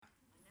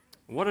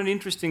What an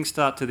interesting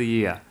start to the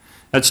year.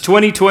 It's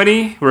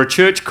 2020. We're a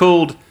church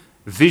called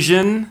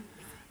Vision,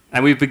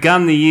 and we've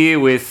begun the year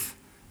with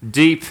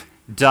deep,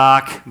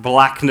 dark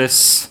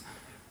blackness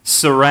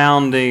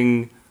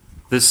surrounding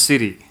the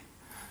city.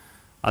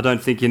 I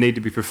don't think you need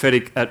to be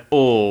prophetic at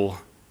all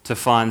to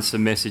find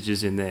some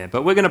messages in there.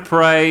 But we're going to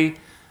pray,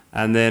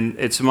 and then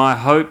it's my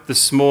hope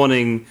this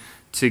morning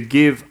to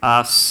give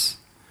us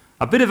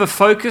a bit of a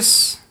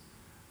focus,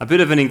 a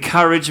bit of an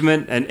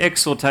encouragement and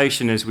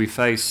exhortation as we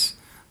face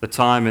the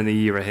time and the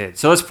year ahead.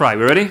 So let's pray.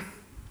 We ready?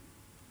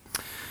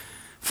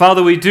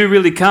 Father, we do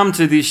really come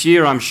to this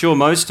year, I'm sure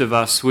most of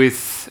us,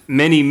 with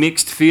many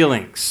mixed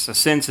feelings. A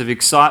sense of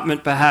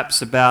excitement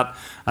perhaps about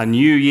a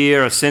new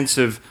year, a sense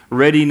of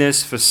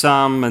readiness for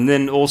some, and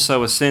then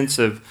also a sense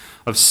of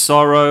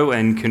sorrow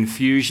and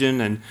confusion.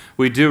 And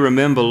we do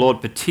remember, Lord,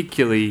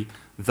 particularly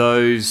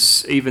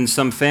those, even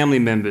some family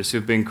members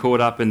who've been caught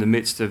up in the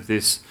midst of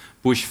this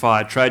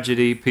bushfire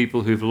tragedy,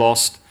 people who've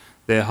lost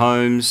their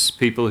homes,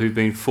 people who've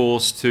been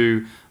forced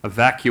to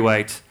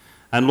evacuate.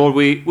 And Lord,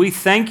 we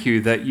thank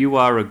you that you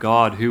are a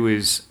God who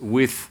is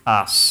with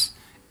us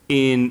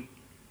in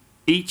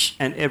each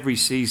and every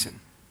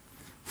season.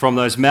 From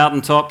those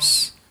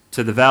mountaintops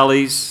to the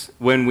valleys,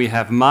 when we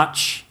have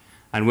much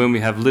and when we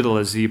have little.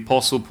 As the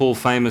Apostle Paul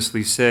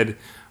famously said,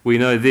 we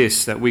know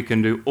this, that we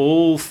can do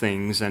all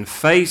things and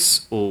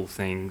face all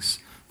things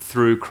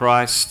through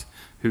Christ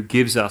who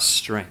gives us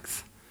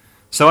strength.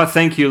 So I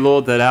thank you,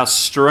 Lord, that our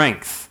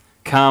strength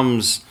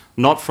comes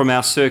not from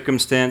our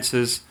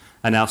circumstances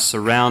and our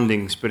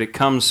surroundings, but it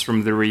comes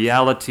from the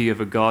reality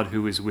of a God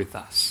who is with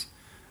us.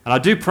 And I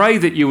do pray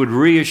that you would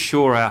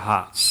reassure our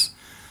hearts,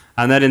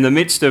 and that in the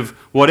midst of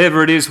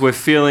whatever it is we're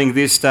feeling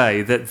this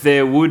day, that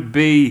there would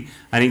be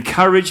an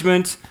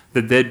encouragement,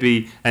 that there'd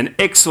be an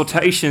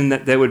exhortation,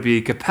 that there would be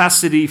a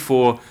capacity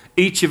for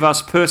each of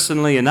us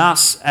personally and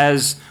us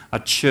as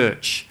a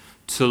church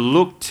to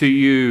look to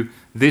you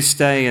this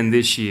day and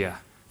this year.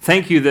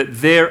 Thank you that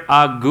there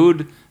are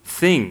good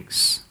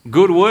things,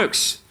 good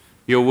works,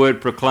 your word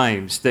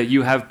proclaims, that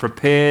you have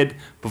prepared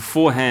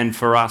beforehand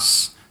for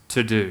us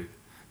to do.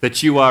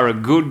 That you are a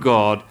good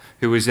God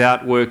who is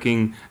out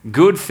working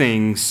good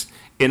things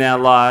in our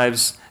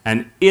lives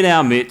and in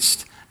our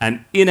midst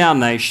and in our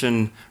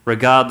nation,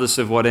 regardless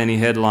of what any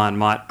headline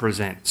might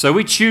present. So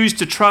we choose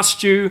to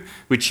trust you,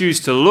 we choose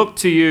to look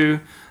to you,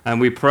 and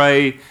we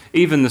pray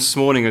even this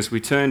morning as we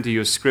turn to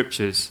your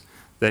scriptures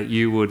that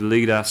you would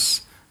lead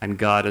us and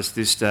guide us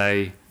this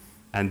day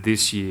and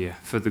this year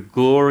for the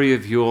glory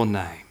of your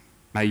name.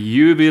 May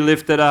you be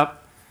lifted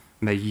up,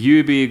 may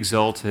you be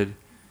exalted,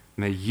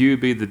 may you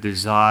be the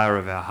desire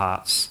of our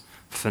hearts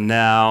for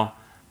now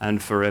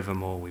and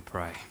forevermore, we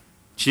pray.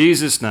 In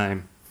Jesus'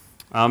 name,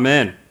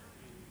 amen.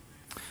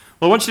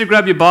 Well, I want you to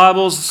grab your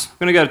Bibles. I'm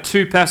going to go to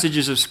two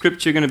passages of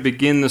Scripture. We're going to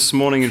begin this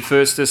morning in 1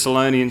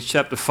 Thessalonians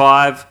chapter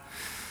 5.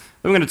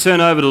 Then we're going to turn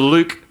over to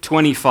Luke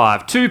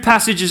 25. Two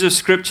passages of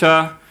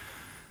Scripture,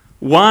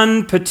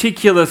 one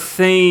particular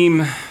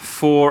theme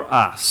for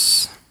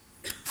us,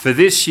 for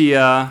this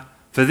year,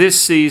 for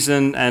this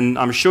season, and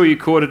I'm sure you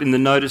caught it in the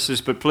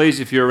notices, but please,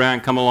 if you're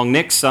around, come along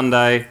next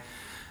Sunday,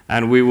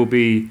 and we will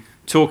be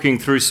talking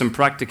through some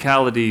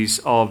practicalities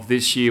of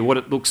this year, what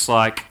it looks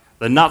like,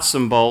 the nuts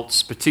and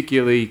bolts,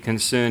 particularly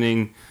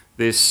concerning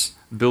this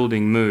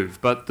building move.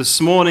 But this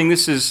morning,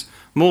 this is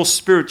more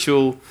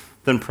spiritual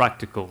than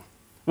practical.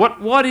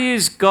 What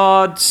is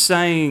God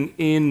saying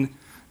in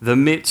the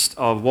midst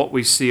of what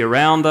we see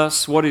around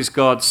us? What is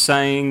God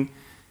saying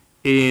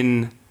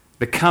in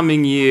the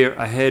coming year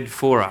ahead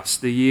for us,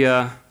 the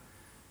year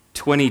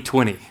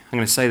 2020? I'm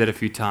going to say that a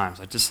few times.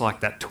 I just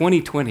like that.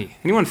 2020.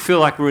 Anyone feel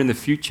like we're in the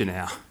future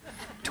now?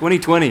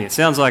 2020. It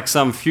sounds like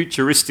some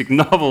futuristic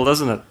novel,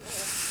 doesn't it?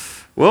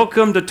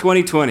 Welcome to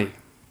 2020.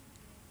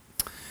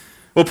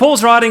 Well,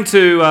 Paul's writing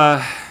to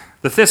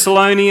the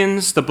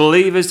Thessalonians, the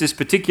believers, this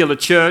particular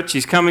church.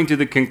 He's coming to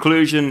the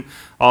conclusion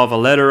of a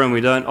letter, and we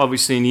don't,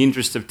 obviously, in the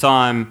interest of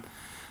time,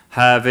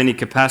 have any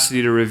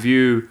capacity to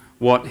review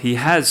what he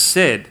has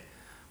said.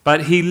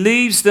 But he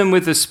leaves them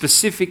with a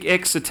specific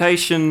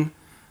exhortation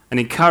and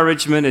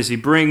encouragement as he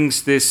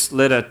brings this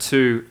letter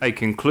to a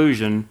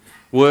conclusion,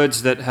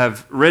 words that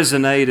have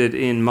resonated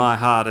in my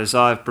heart as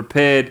I've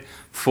prepared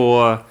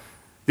for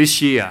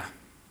this year,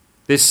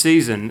 this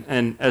season,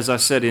 and as I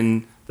said,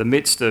 in the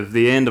midst of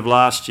the end of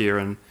last year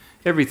and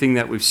everything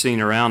that we've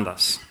seen around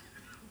us.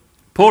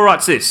 Paul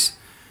writes this,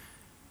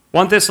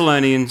 1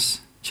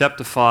 Thessalonians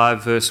chapter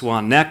 5, verse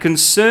 1. Now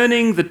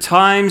concerning the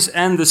times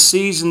and the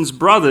seasons,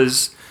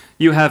 brothers,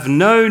 you have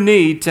no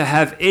need to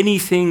have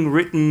anything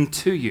written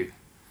to you.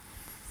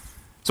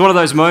 It's one of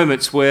those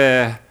moments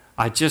where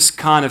I just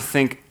kind of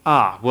think,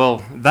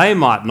 well, they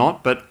might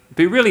not, but it'd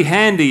be really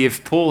handy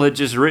if Paul had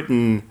just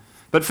written.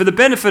 But for the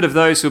benefit of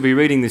those who'll be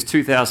reading this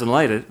 2,000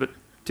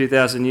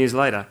 years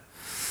later,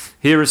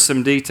 here is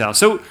some detail.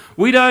 So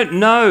we don't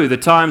know the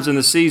times and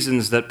the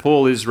seasons that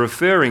Paul is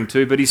referring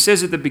to, but he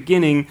says at the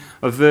beginning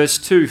of verse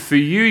 2, for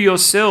you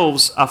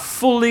yourselves are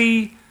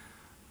fully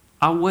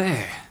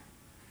aware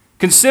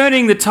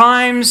Concerning the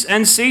times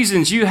and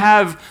seasons, you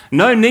have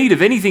no need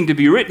of anything to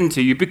be written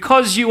to you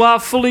because you are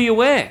fully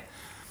aware.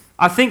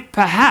 I think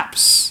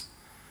perhaps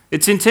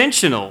it's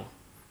intentional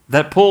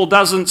that Paul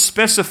doesn't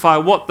specify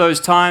what those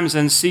times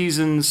and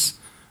seasons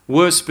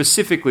were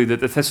specifically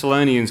that the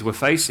Thessalonians were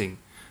facing,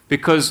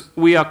 because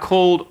we are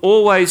called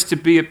always to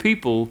be a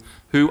people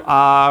who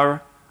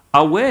are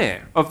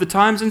aware of the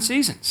times and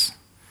seasons.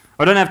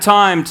 I don't have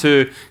time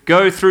to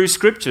go through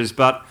scriptures,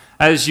 but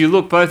as you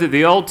look both at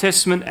the Old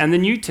Testament and the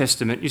New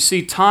Testament, you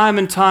see time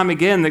and time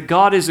again that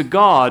God is a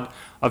God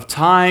of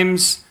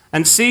times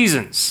and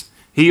seasons.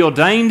 He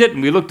ordained it,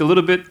 and we looked a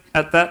little bit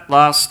at that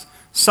last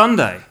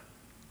Sunday.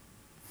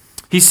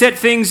 He set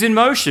things in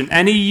motion,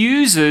 and he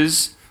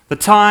uses the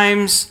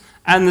times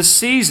and the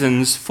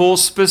seasons for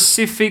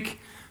specific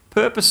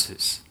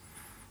purposes.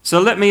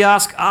 So let me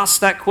ask us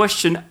that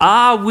question: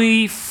 are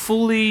we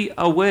fully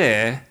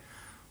aware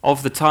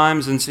of the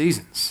times and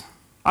seasons?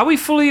 Are we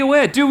fully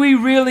aware? Do we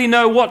really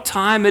know what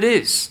time it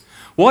is?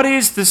 What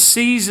is the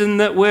season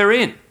that we're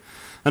in?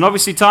 And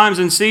obviously times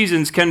and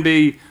seasons can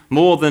be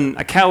more than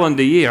a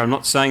calendar year. I'm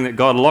not saying that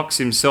God locks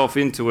himself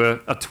into a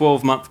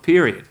 12-month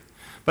period.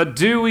 But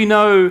do we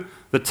know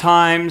the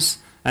times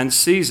and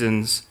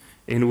seasons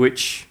in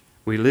which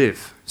we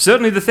live?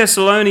 Certainly the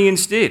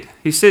Thessalonians did.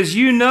 He says,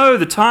 you know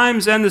the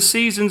times and the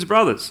seasons,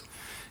 brothers.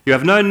 You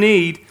have no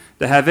need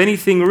to have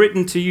anything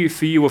written to you,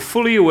 for you are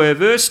fully aware,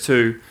 verse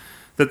 2,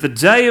 that the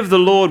day of the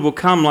Lord will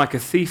come like a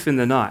thief in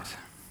the night.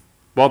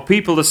 While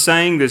people are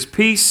saying there's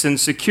peace and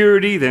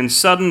security, then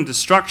sudden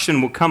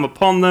destruction will come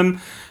upon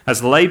them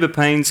as labor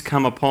pains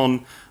come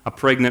upon a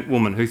pregnant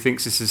woman. Who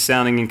thinks this is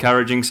sounding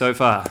encouraging so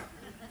far?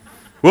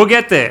 We'll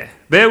get there.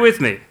 Bear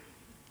with me.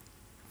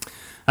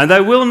 And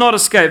they will not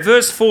escape.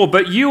 Verse 4,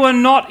 but you are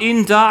not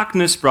in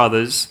darkness,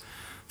 brothers,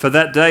 for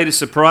that day to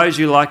surprise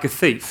you like a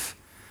thief.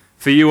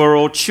 For you are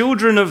all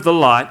children of the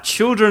light,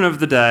 children of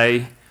the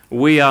day.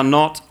 We are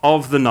not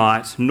of the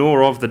night,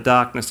 nor of the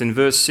darkness. In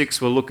verse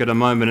 6, we'll look at a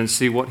moment and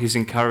see what his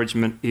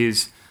encouragement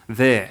is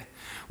there.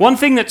 One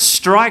thing that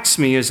strikes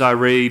me as I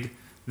read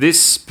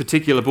this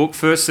particular book,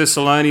 1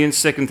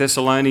 Thessalonians, 2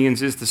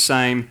 Thessalonians, is the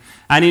same.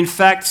 And in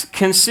fact,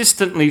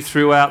 consistently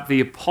throughout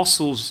the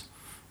apostles'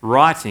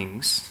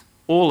 writings,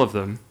 all of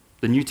them,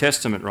 the New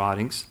Testament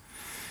writings,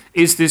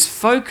 is this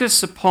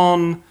focus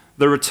upon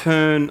the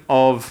return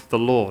of the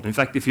Lord. In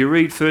fact, if you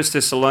read 1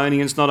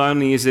 Thessalonians, not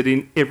only is it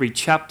in every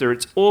chapter,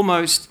 it's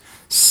almost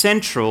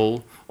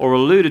central or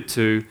alluded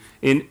to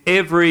in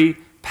every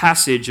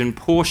passage and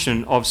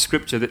portion of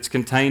Scripture that's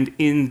contained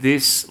in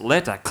this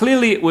letter.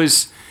 Clearly it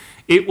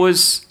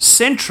was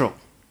central.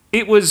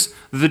 It was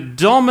the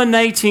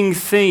dominating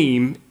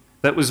theme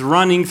that was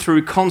running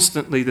through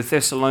constantly the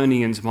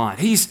Thessalonians' mind.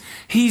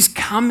 He's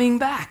coming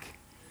back.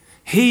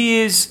 He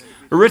is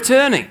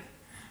returning.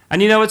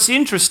 And you know, it's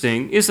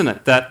interesting, isn't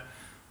it, that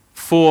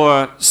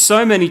for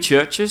so many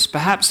churches,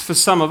 perhaps for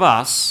some of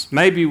us,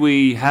 maybe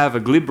we have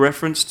a glib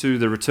reference to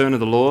the return of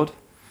the Lord.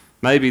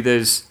 Maybe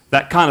there's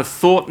that kind of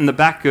thought in the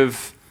back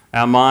of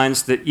our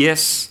minds that,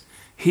 yes,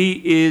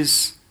 he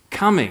is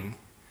coming.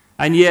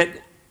 And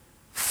yet,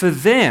 for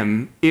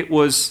them, it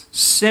was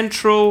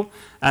central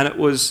and it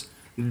was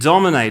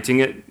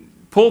dominating.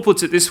 Paul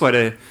puts it this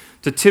way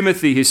to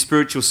Timothy, his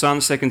spiritual son,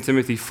 2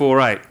 Timothy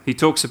 4:8. He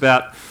talks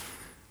about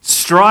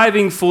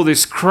striving for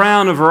this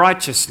crown of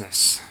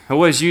righteousness.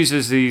 Always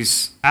uses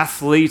these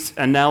athlete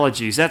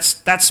analogies.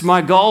 That's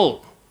my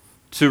goal,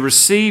 to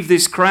receive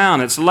this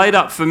crown. It's laid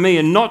up for me,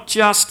 and not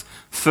just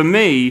for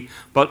me,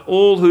 but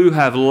all who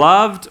have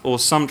loved, or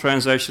some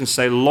translations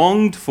say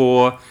longed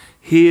for,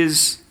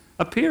 his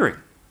appearing.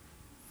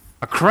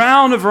 A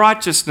crown of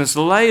righteousness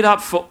laid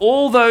up for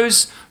all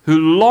those who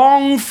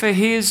long for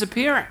his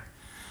appearing.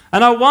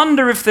 And I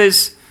wonder if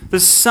there's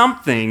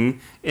something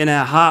in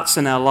our hearts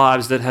and our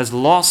lives that has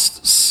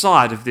lost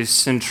sight of this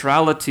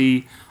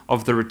centrality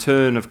of the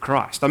return of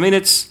Christ. I mean,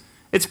 it's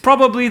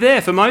probably there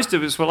for most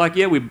of us. We're like,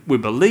 yeah, we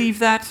believe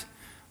that.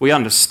 We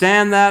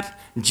understand that.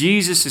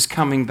 Jesus is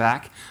coming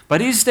back.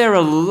 But is there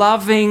a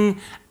loving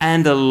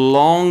and a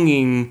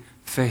longing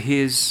for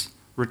his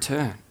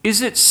return?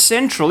 Is it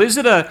central? Is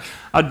it a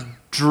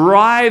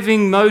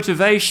driving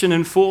motivation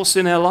and force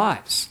in our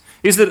lives?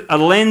 Is it a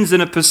lens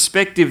and a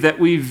perspective that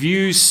we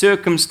view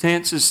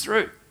circumstances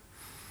through?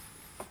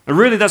 And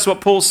really, that's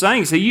what Paul's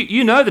saying. So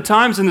you know the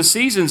times and the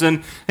seasons,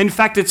 and in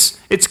fact,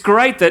 it's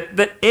great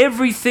that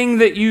everything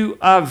that you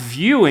are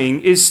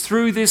viewing is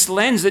through this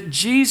lens, that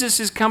Jesus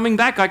is coming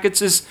back. Like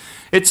it's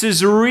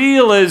as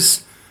real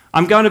as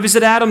I'm going to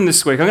visit Adam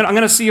this week. I'm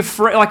going to see a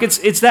friend. Like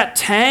it's that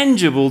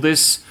tangible,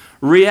 this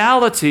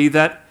reality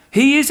that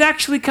he is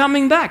actually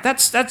coming back.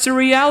 That's a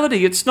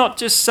reality. It's not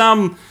just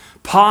some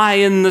pie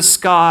in the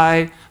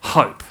sky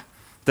hope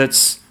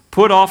that's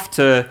put off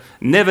to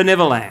never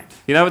land.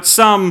 You know, it's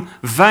some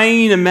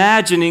vain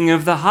imagining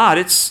of the heart.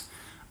 It's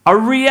a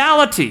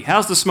reality.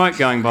 How's the smoke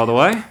going, by the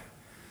way?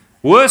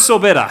 Worse or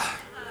better?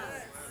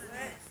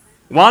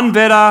 One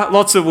better,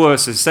 lots of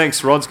worses.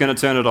 Thanks, Rod's going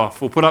to turn it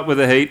off. We'll put up with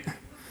the heat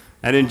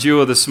and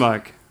endure the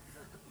smoke.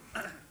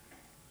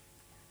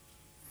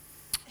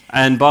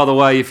 And by the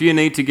way, if you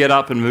need to get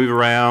up and move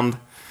around,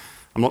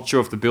 I'm not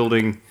sure if the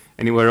building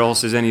anywhere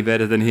else is any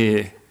better than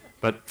here,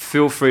 but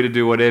feel free to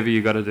do whatever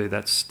you've got to do.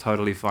 That's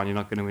totally fine. You're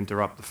not going to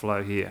interrupt the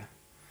flow here.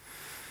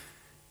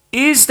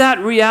 Is that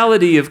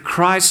reality of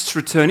Christ's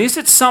return, is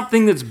it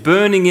something that's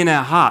burning in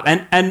our heart?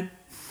 And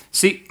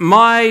see,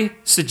 my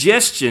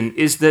suggestion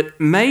is that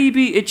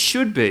maybe it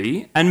should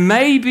be, and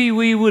maybe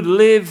we would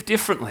live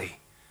differently.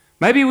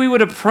 Maybe we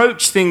would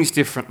approach things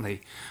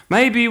differently.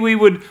 Maybe we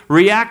would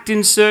react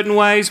in certain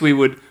ways, we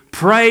would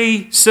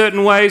pray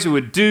certain ways, we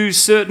would do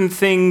certain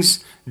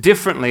things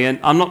differently. And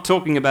I'm not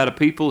talking about a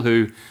people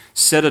who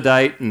set a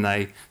date and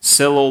they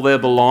sell all their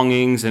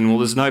belongings and, well,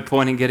 there's no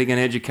point in getting an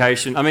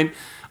education. I mean,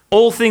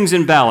 all things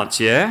in balance,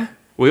 yeah?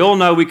 We all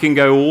know we can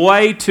go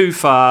way too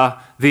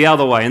far the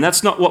other way, and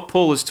that's not what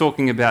Paul is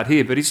talking about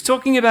here, but he's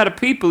talking about a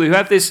people who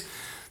have this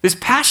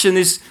passion,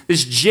 this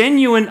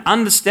genuine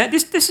understanding.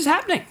 This is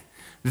happening.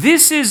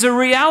 This is a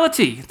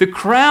reality, the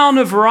crown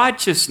of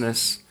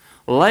righteousness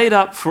laid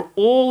up for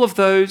all of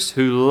those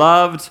who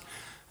loved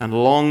and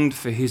longed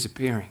for his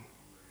appearing.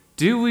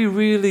 Do we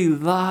really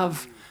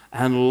love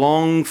and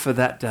long for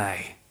that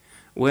day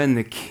when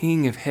the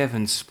King of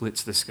Heaven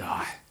splits the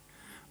sky?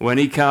 When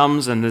he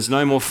comes and there's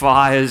no more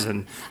fires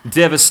and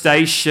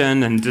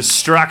devastation and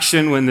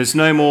destruction, when there's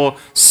no more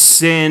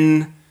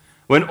sin,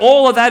 when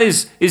all of that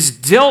is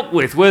dealt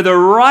with, where the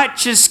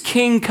righteous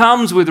King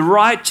comes with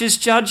righteous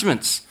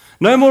judgments,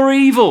 no more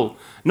evil,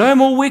 no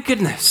more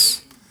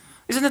wickedness.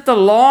 Isn't it the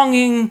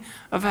longing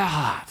of our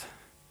heart?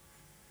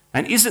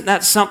 And isn't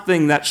that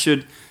something that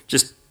should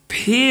just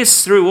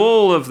pierce through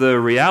all of the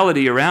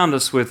reality around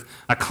us with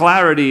a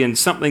clarity and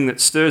something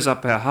that stirs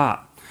up our heart?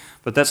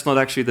 But that's not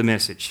actually the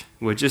message.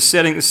 We're just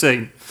setting the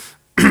scene.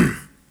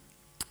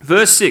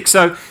 Verse 6.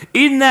 So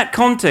in that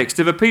context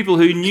of a people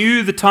who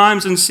knew the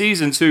times and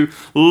seasons, who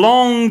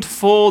longed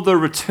for the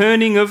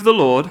returning of the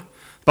Lord,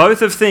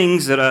 both of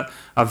things that are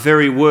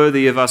very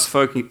worthy of us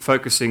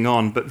focusing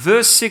on. But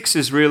verse 6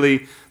 is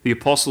really the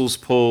Apostle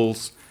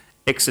Paul's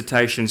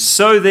exhortation.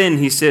 So then,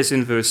 he says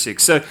in verse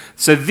 6. So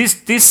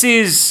this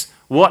is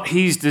what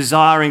he's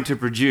desiring to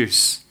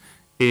produce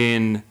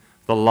in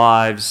the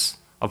lives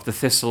of the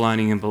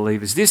Thessalonian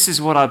believers. This is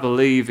what I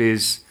believe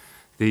is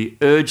the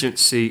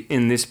urgency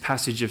in this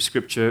passage of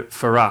Scripture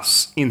for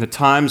us in the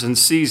times and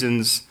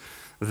seasons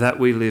that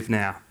we live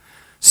now.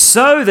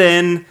 So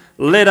then,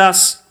 let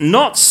us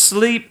not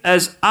sleep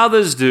as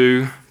others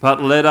do,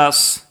 but let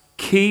us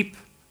keep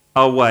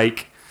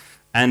awake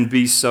and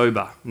be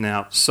sober.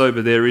 Now,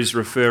 sober there is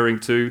referring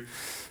to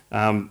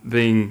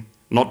being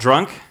not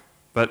drunk,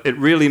 but it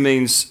really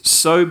means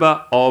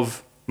sober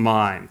of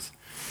mind.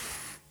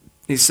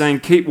 He's saying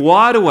keep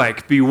wide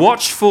awake, be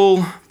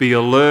watchful, be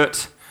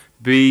alert,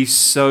 be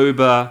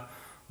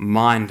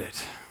sober-minded.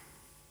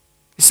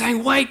 He's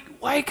saying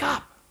wake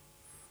up.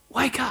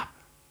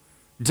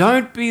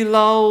 Don't be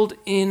lulled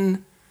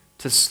in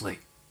to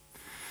sleep.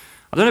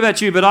 I don't know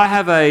about you, but I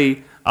have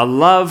a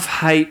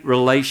love-hate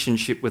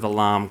relationship with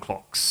alarm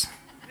clocks.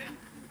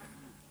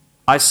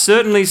 I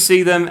certainly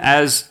see them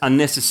as a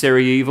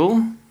necessary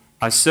evil.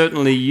 I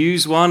certainly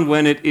use one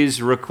when it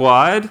is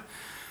required.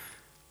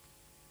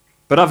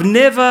 But I've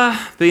never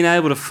been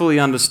able to fully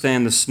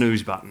understand the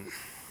snooze button.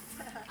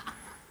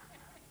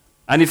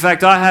 And in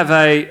fact, I have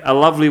a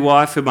lovely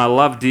wife whom I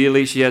love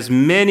dearly. She has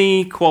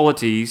many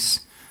qualities,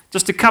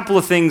 just a couple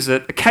of things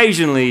that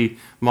occasionally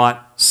might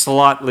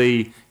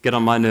slightly get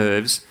on my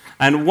nerves.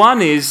 And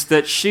one is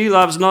that she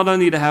loves not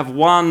only to have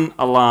one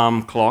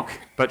alarm clock,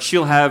 but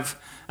she'll have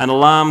an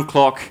alarm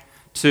clock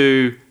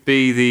to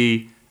be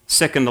the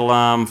second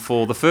alarm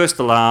for the first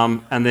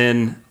alarm, and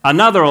then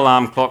another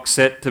alarm clock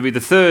set to be the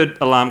third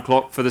alarm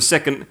clock for the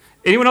second.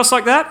 Anyone else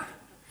like that?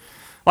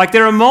 Like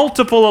there are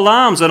multiple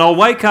alarms, and I'll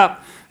wake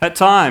up at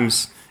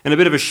times in a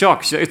bit of a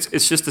shock.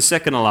 It's just the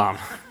second alarm.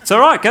 It's all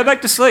right, go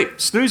back to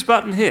sleep. Snooze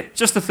button hit.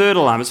 Just the third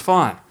alarm, it's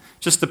fine.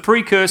 Just the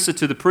precursor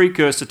to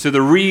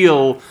the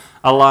real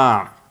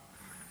alarm.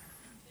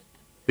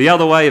 The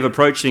other way of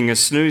approaching a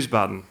snooze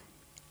button.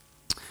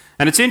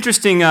 And it's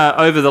interesting,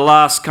 over the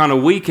last kind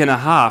of week and a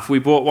half, we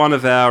bought one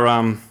of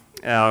our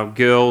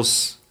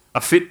girls a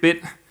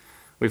Fitbit.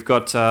 We've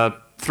got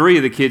 3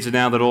 of the kids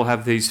now that all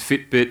have these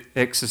Fitbit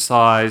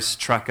exercise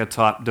tracker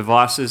type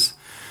devices.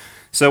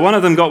 So one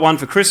of them got one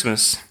for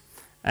Christmas,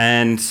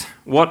 and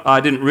what I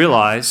didn't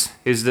realise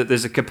is that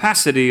there's a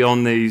capacity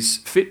on these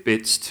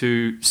Fitbits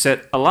to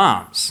set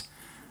alarms.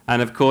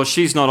 And of course,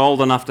 she's not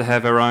old enough to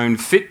have her own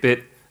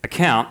Fitbit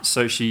account,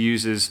 so she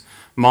uses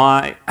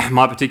my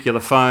particular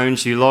phone.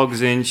 She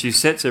logs in, she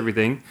sets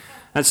everything.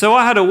 And so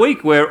I had a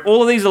week where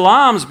all of these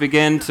alarms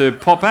began to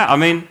pop out. I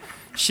mean,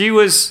 she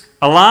was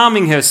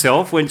alarming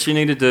herself when she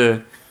needed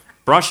to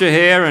brush her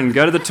hair and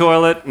go to the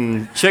toilet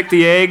and check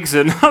the eggs.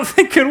 And I'm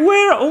thinking,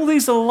 where are all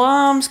these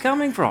alarms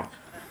coming from?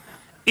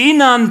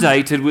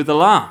 Inundated with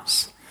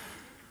alarms.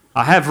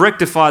 I have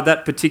rectified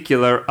that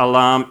particular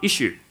alarm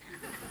issue.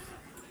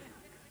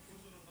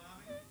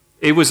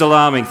 It was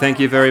alarming, thank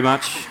you very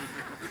much.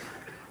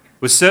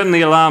 Was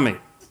certainly alarming.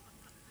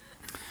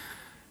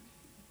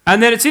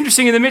 And then it's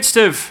interesting in the midst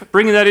of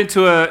bringing that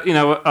into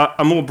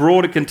a more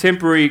broader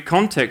contemporary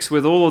context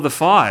with all of the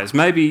fires.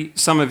 Maybe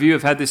some of you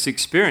have had this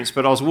experience,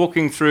 but I was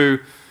walking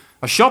through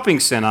a shopping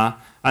centre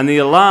and the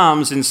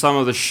alarms in some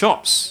of the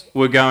shops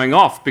were going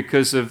off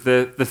because of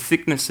the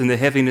thickness and the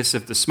heaviness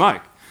of the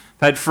smoke.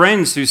 I've had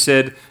friends who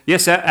said,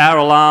 yes, our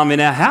alarm in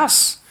our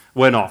house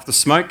went off. The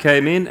smoke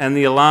came in and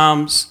the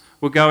alarms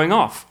were going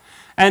off.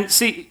 And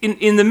see,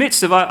 in the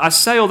midst of, I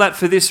say all that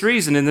for this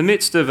reason, in the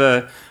midst of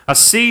a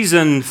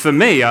season for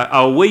me,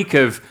 a week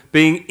of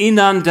being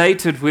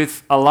inundated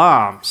with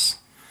alarms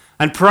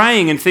and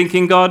praying and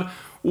thinking, God,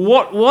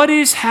 what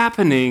is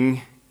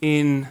happening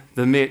in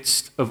the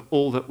midst of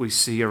all that we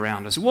see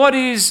around us? What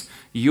is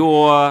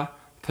your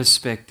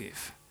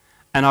perspective?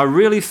 And I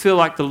really feel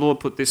like the Lord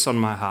put this on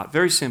my heart.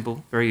 Very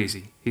simple, very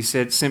easy. He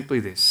said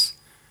simply this: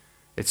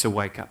 it's a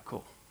wake-up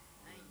call.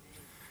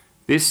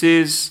 This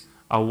is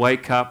a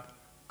wake-up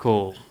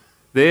call.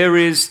 There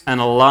is an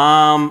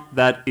alarm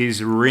that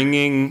is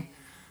ringing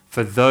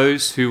for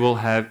those who will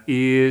have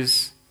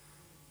ears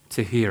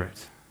to hear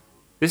it.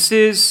 This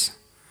is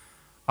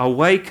a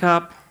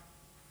wake-up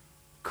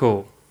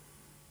call.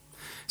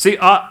 See,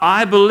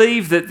 I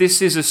believe that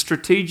this is a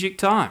strategic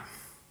time.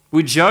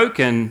 We joke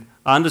and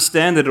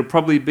understand that it'll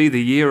probably be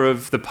the year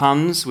of the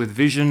puns with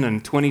Vision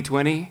and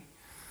 2020.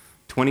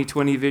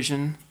 2020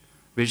 Vision.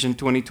 Vision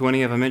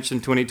 2020. Have I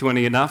mentioned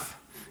 2020 enough?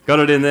 Got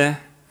it in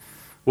there?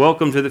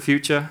 Welcome to the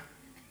future.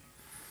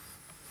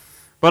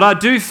 But I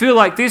do feel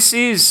like this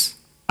is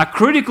a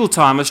critical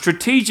time, a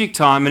strategic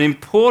time, an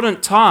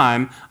important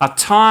time, a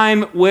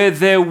time where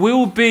there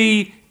will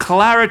be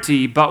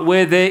clarity, but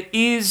where there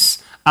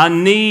is a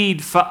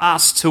need for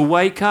us to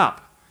wake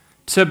up,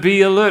 to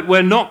be alert.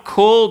 We're not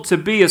called to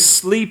be a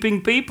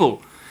sleeping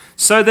people.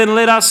 So then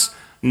let us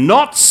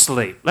not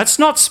sleep. Let's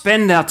not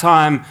spend our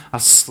time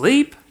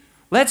asleep.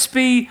 Let's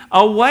be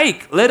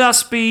awake. Let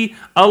us be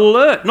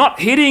alert. Not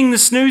hitting the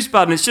snooze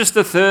button. It's just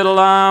the third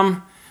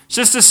alarm. It's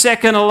just a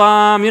second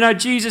alarm.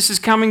 Jesus is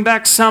coming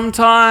back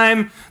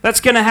sometime.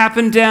 That's going to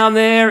happen down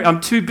there.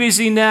 I'm too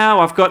busy now.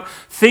 I've got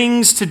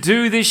things to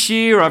do this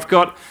year. I've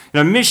got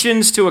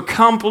missions to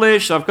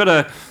accomplish. I've got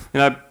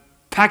to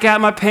pack out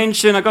my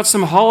pension. I've got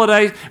some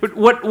holidays.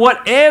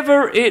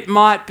 Whatever it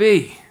might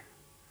be,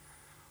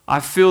 I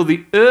feel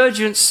the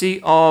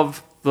urgency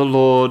of the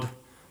Lord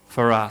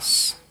for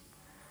us,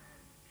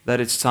 that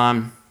it's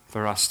time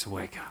for us to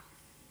wake up.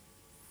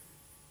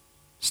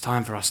 It's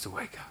time for us to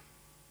wake up.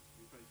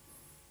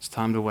 It's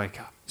time to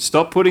wake up.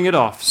 Stop putting it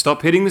off.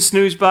 Stop hitting the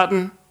snooze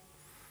button.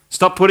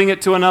 Stop putting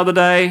it to another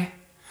day.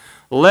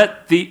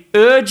 Let the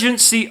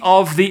urgency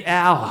of the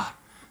hour,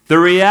 the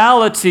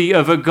reality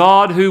of a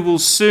God who will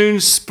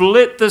soon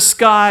split the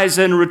skies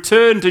and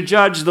return to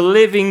judge the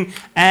living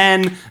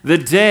and the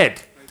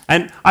dead.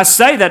 And I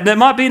say that there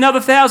might be another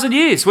 1,000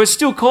 years. We're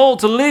still called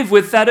to live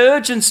with that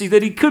urgency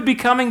that he could be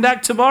coming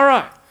back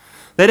tomorrow.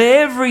 That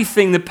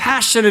everything, the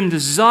passion and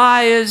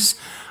desires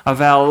of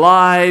our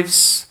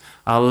lives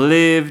are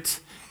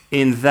lived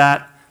in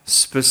that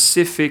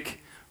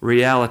specific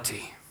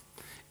reality.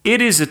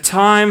 It is a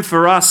time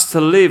for us to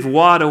live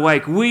wide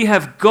awake. We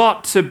have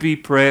got to be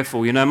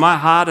prayerful. My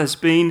heart has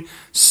been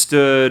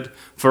stirred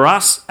for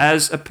us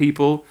as a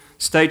people.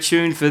 Stay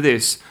tuned for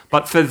this.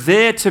 But for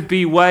there to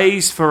be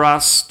ways for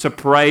us to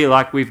pray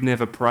like we've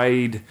never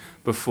prayed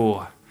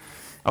before.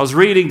 I was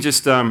reading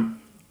just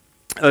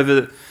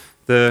over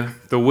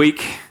the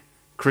week,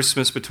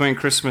 between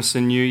Christmas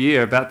and New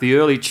Year, about the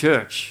early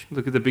church.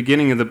 Look at the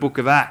beginning of the book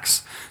of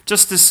Acts.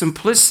 Just the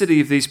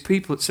simplicity of these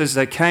people. It says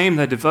they came,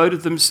 they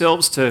devoted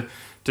themselves to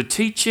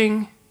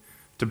teaching,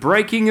 to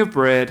breaking of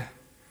bread,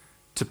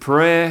 to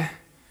prayer,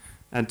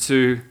 and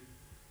to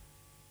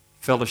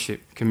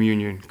fellowship,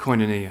 communion,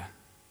 koinonia.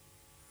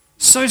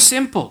 So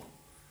simple,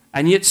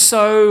 and yet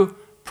so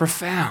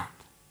profound.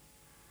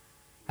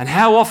 And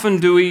how often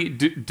do I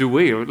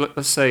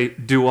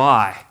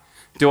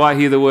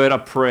hear the word a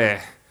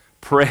prayer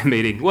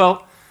meeting?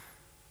 Well,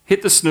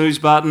 hit the snooze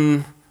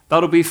button.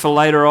 That'll be for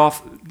later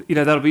off.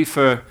 That'll be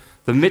for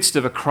the midst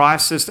of a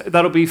crisis.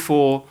 That'll be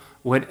for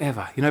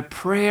whenever.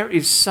 Prayer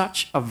is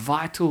such a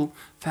vital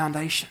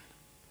foundation.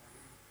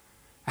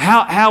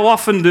 How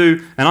often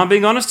and I'm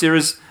being honest here,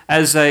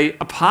 as a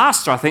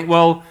pastor, I think,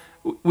 well,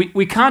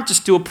 we can't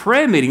just do a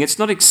prayer meeting. It's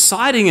not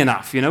exciting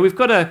enough. We've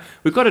got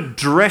to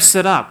dress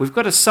it up. We've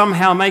got to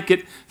somehow make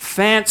it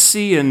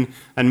fancy and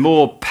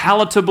more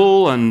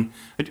palatable, and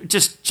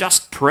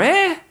just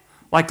prayer.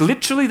 Like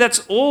literally,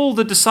 that's all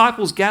the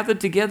disciples gathered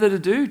together to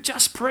do.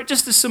 Just prayer,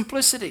 just the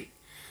simplicity.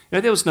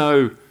 There was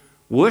no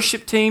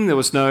worship team. There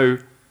was no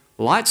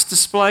lights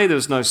display. There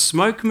was no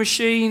smoke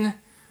machine.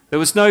 There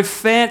was no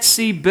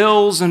fancy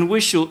bells and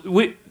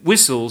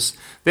whistles.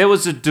 There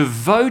was a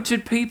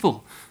devoted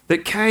people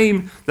that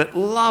came, that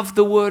loved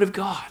the Word of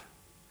God,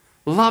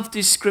 loved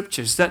His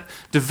Scriptures, that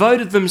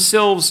devoted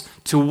themselves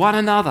to one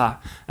another,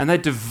 and they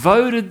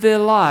devoted their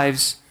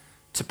lives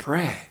to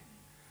prayer,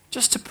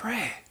 just to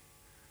prayer.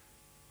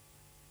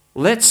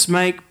 Let's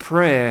make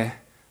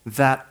prayer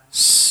that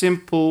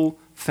simple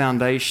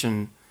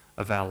foundation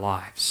of our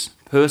lives,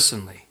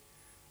 personally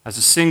as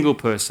a single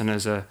person,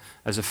 as a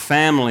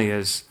family,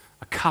 as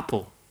a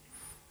couple,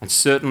 and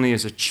certainly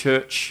as a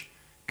church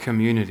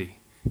community.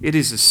 It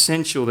is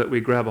essential that we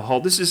grab a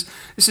hold. This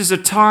is a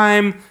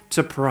time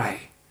to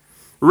pray,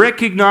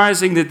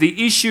 recognizing that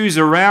the issues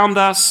around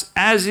us,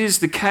 as is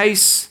the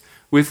case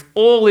with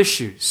all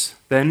issues,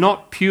 they're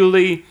not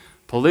purely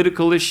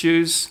political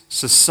issues,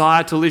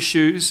 societal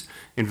issues,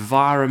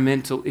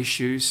 environmental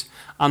issues.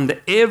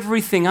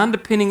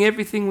 Underpinning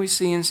everything we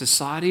see in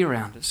society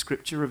around us,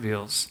 Scripture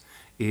reveals,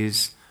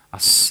 is a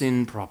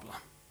sin problem.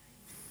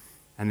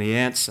 And the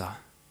answer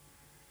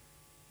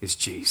is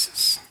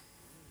Jesus.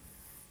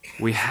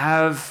 We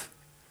have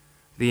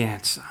the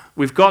answer.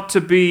 We've got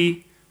to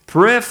be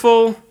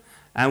prayerful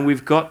and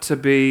we've got to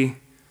be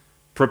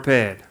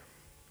prepared.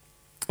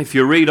 If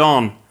you read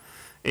on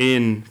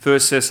in 1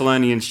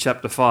 Thessalonians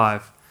chapter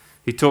 5,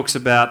 he talks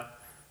about,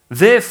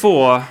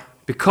 therefore,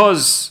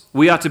 because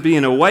we are to be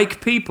an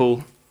awake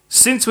people,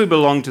 since we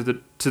belong to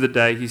the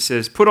day, he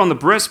says, put on the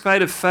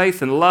breastplate of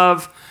faith and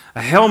love,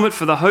 a helmet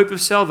for the hope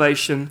of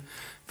salvation,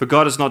 for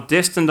God has not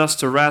destined us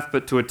to wrath,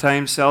 but to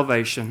attain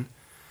salvation.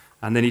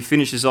 And then he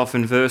finishes off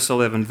in verse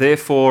 11,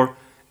 therefore,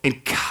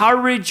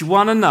 encourage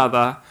one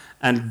another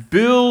and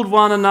build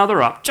one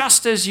another up,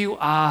 just as you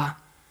are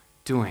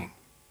doing.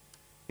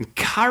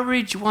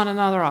 Encourage one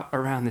another up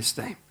around this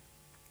theme.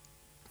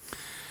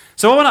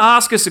 So I want to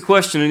ask us a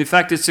question, and in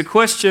fact it's a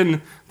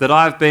question that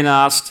I've been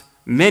asked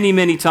many,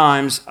 many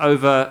times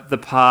over the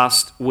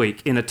past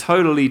week in a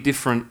totally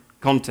different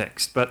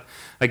context. But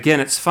again,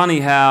 it's funny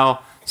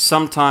how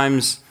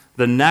sometimes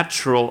the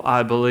natural,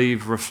 I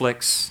believe,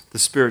 reflects the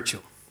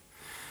spiritual.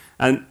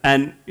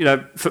 And you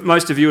know, for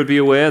most of you would be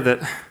aware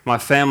that my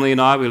family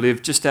and I, we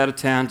live just out of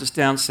town, just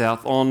down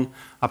south on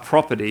a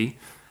property.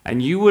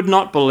 And you would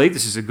not believe,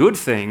 this is a good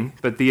thing,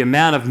 but the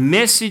amount of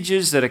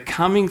messages that are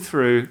coming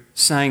through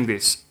saying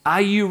this.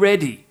 Are you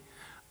ready?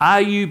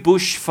 Are you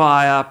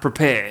bushfire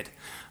prepared?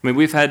 I mean,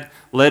 we've had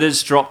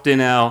letters dropped in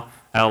our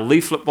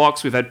leaflet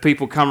box. We've had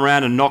people come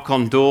around and knock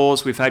on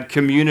doors. We've had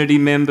community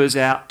members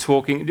out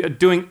talking,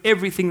 doing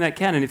everything they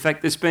can. And in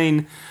fact, there's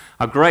been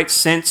a great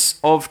sense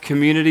of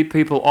community,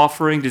 people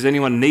offering, does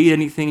anyone need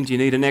anything? Do you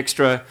need an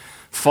extra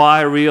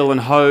fire reel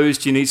and hose?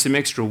 Do you need some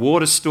extra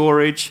water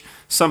storage?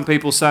 Some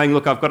people saying,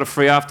 look, I've got a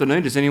free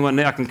afternoon. Does anyone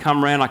need? I can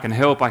come around, I can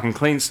help, I can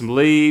clean some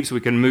leaves,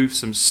 we can move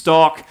some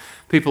stock.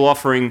 People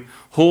offering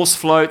horse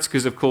floats,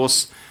 because of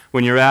course,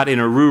 when you're out in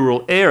a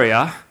rural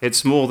area,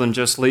 it's more than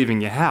just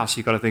leaving your house.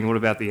 You've got to think, what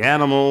about the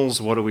animals?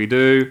 What do we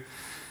do?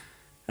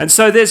 And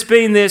so there's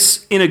been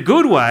this, in a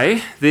good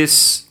way,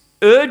 this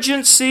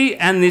urgency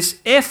and this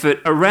effort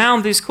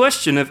around this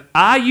question of,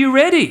 are you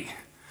ready?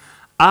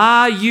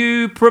 Are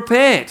you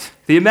prepared?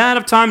 The amount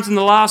of times in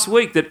the last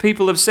week that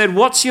people have said,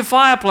 what's your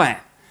fire plan?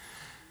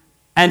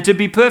 And to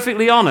be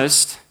perfectly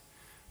honest,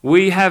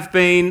 we have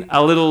been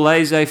a little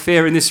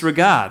laissez-faire in this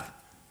regard.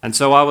 And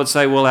so I would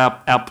say, well,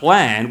 our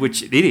plan,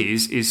 which it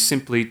is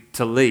simply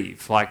to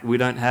leave. Like, we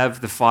don't have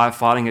the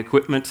firefighting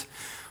equipment.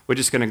 We're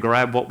just going to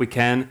grab what we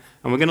can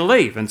and we're going to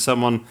leave. And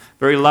someone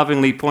very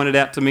lovingly pointed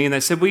out to me and they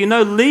said, well, you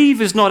know,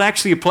 leave is not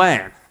actually a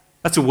plan.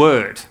 That's a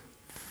word.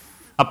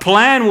 A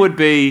plan would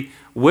be,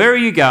 where are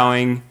you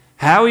going?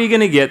 How are you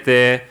going to get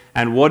there?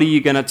 And what are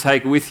you going to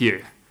take with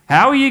you?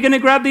 How are you going to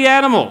grab the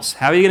animals?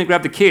 How are you going to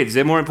grab the kids?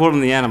 They're more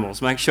important than the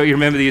animals. Make sure you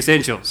remember the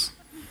essentials.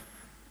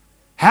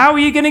 How are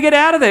you going to get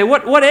out of there?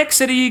 What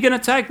exit are you going to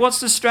take? What's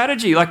the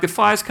strategy? Like, the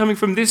fire's coming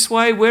from this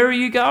way. Where are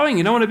you going?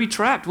 You don't want to be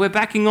trapped. We're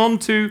backing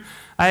onto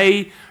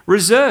a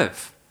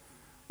reserve.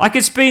 Like,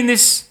 it's been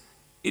this,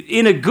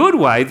 in a good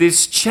way,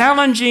 this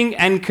challenging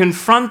and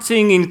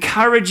confronting,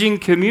 encouraging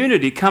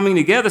community coming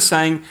together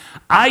saying,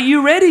 are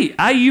you ready?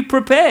 Are you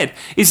prepared?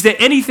 Is there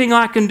anything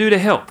I can do to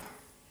help?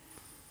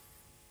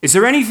 Is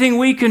there anything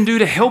we can do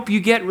to help you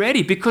get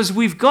ready? Because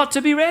we've got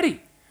to be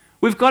ready.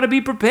 We've got to be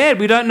prepared.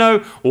 We don't know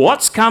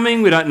what's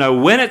coming. We don't know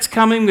when it's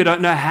coming. We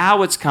don't know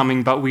how it's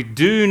coming. But we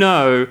do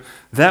know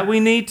that we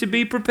need to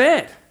be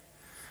prepared.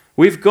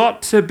 We've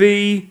got to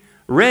be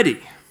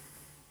ready.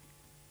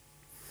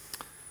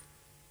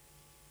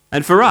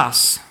 And for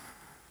us,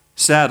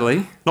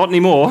 sadly, not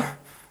anymore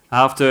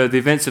after the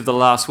events of the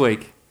last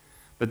week,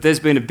 but there's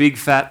been a big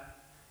fat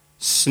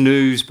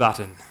snooze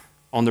button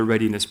on the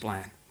readiness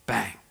plan.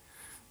 Bang.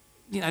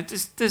 You know,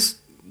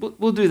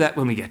 we'll do that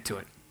when we get to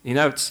it. You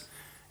know,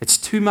 it's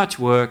too much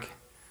work.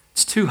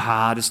 It's too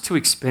hard. It's too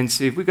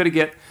expensive. We've got to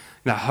get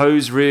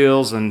hose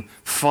reels and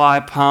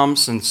fire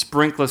pumps and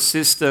sprinkler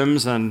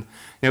systems, and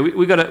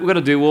we've got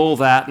to do all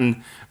that,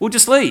 and we'll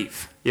just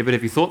leave. Yeah, but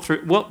have you thought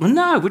through? Well,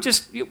 no.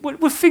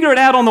 We'll figure it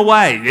out on the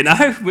way.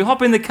 We'll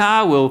hop in the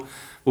car.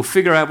 We'll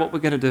figure out what we're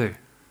going to do.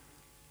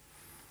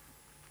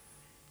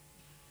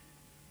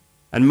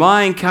 And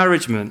my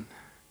encouragement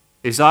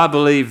is, I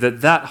believe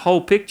that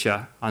whole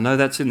picture, I know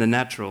that's in the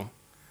natural,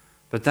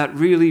 but that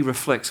really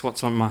reflects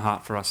what's on my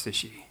heart for us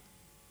this year.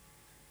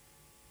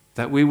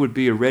 That we would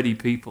be a ready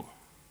people.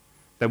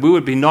 That we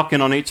would be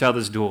knocking on each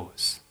other's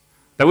doors.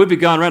 That we'd be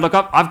going around, look,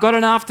 I've got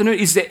an afternoon.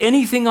 Is there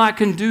anything I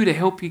can do to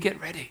help you get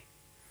ready?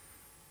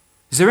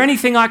 Is there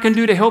anything I can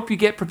do to help you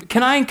get prepared?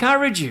 Can I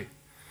encourage you?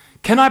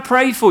 Can I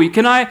pray for you?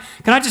 Can I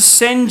just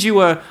send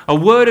you a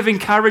word of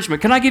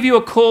encouragement? Can I give you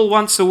a call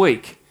once a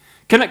week?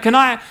 Can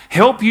I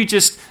help you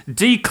just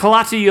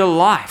declutter your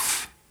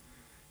life?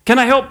 Can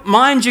I help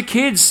mind your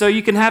kids so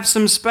you can have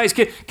some space?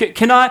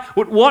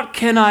 What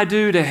can I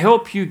do to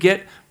help you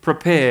get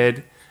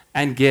prepared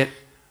and get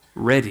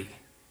ready?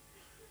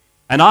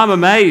 And I'm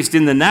amazed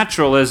in the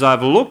natural as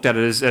I've looked at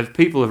it, as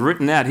people have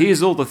written out,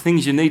 here's all the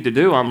things you need to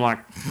do. I'm like,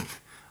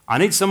 I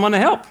need someone to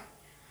help.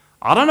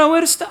 I don't know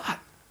where to start.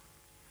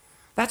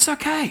 That's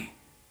okay.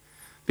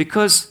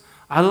 Because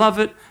I love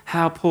it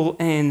how Paul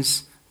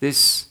ends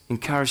this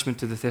encouragement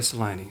to the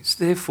Thessalonians.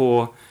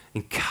 Therefore,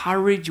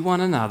 encourage one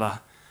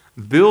another,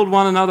 build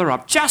one another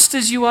up, just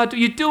as you are.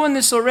 You're doing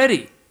this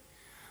already.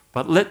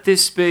 But let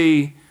this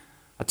be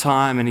a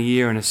time and a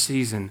year and a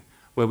season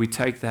where we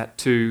take that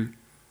to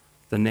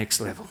the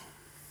next level.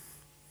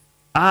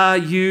 Are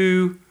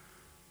you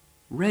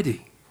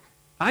ready?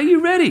 Are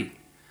you ready?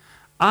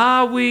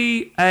 Are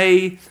we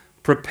a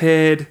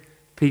prepared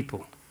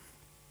people?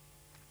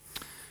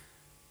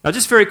 Now,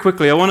 just very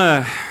quickly,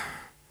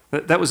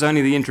 that was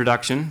only the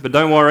introduction, but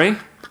don't worry,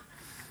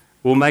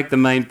 we'll make the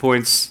main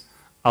points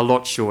a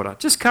lot shorter.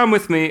 Just come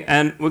with me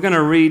and we're going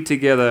to read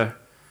together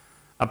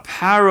a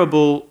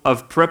parable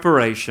of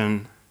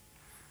preparation,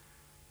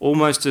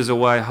 almost as a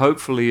way,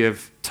 hopefully,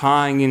 of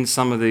tying in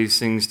some of these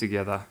things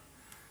together.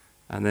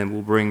 And then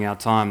we'll bring our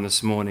time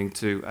this morning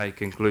to a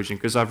conclusion,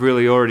 because I've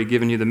really already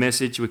given you the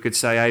message. We could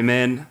say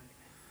amen.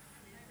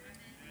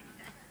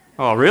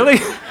 Oh, really?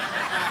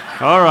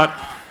 All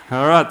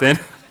right then.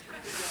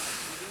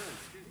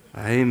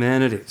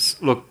 Amen it is.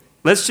 Look,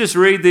 let's just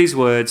read these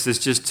words. There's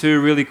just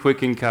two really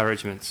quick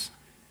encouragements.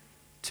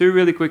 Two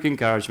really quick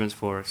encouragements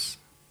for us.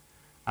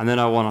 And then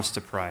I want us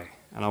to pray.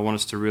 And I want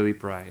us to really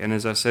pray. And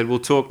as I said, we'll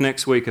talk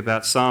next week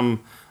about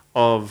some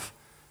of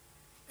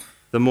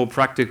the more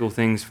practical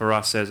things for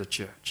us as a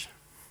church.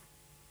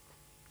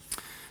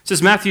 This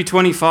is Matthew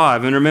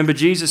 25. And remember,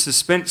 Jesus has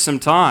spent some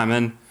time,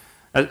 and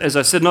as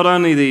I said, not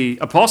only the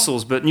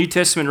apostles, but New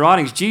Testament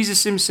writings,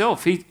 Jesus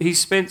himself, he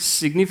spent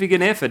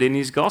significant effort in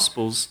his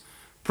Gospels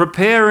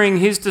preparing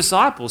his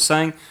disciples,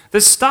 saying,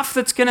 there's stuff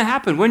that's going to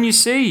happen. When you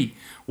see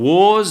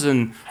wars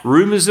and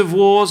rumors of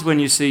wars, when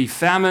you see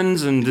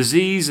famines and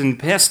disease and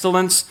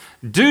pestilence,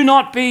 do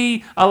not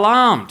be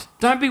alarmed.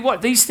 Don't be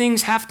what? These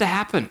things have to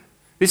happen.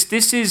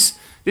 This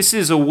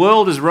is a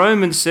world, as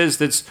Romans says,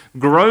 that's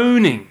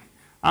groaning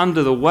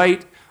under the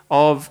weight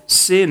of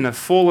sin, a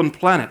fallen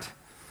planet.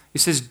 He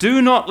says,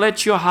 do not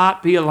let your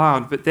heart be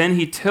alarmed. But then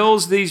he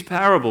tells these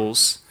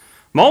parables,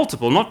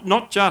 multiple,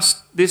 not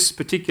just this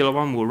particular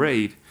one we'll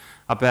read,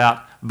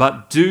 about,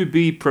 but do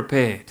be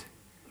prepared.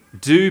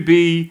 Do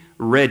be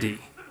ready.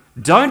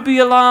 Don't be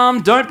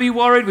alarmed. Don't be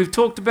worried. We've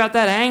talked about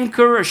that.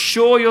 Anchor,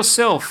 assure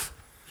yourself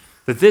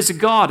that there's a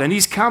God and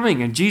he's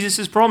coming. And Jesus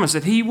has promised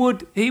that he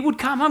would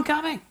come. I'm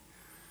coming.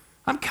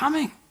 I'm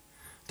coming.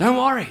 Don't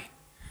worry.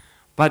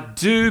 But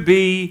do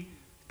be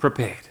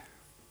prepared.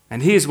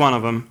 And here's one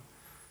of them.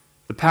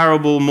 The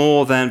parable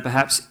more than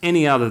perhaps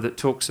any other that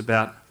talks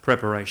about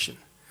preparation.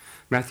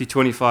 Matthew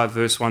 25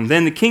 verse 1.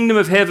 Then the kingdom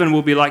of heaven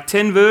will be like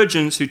 10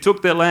 virgins who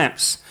took their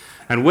lamps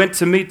and went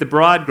to meet the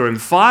bridegroom.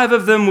 5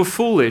 of them were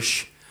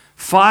foolish,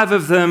 5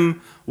 of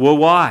them were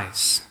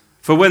wise.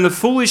 For when the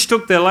foolish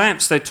took their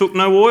lamps, they took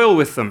no oil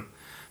with them,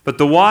 but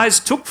the wise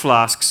took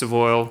flasks of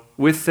oil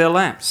with their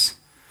lamps.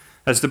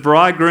 As the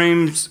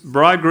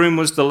bridegroom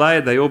was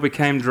delayed, they all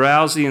became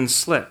drowsy and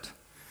slept.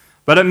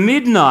 But at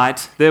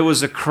midnight there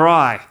was a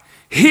cry,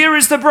 here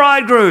is the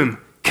bridegroom,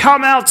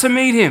 come out to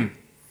meet him.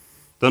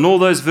 Then all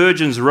those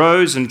virgins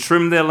rose and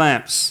trimmed their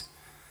lamps.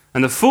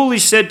 And the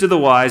foolish said to the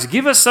wise,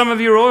 give us some of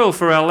your oil,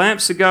 for our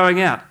lamps are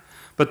going out.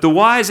 But the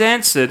wise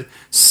answered,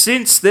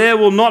 since there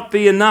will not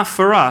be enough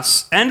for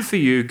us and for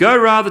you, go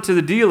rather to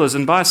the dealers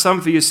and buy some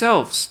for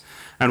yourselves.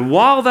 And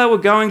while they were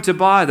going to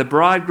buy, the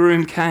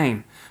bridegroom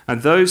came,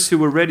 and those who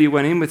were ready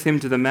went in with him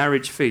to the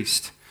marriage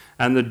feast,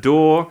 and the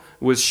door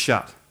was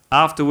shut.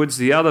 Afterwards,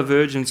 the other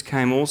virgins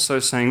came also,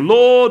 saying,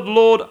 Lord,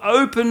 Lord,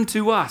 open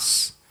to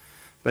us.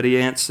 But he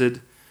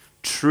answered,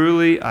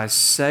 truly I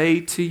say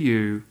to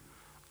you,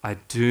 I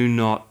do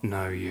not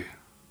know you.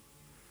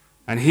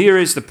 And here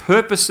is the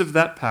purpose of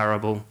that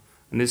parable.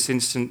 In this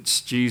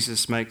instance,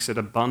 Jesus makes it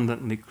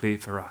abundantly clear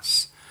for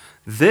us.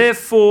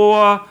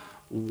 Therefore,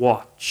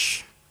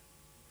 watch.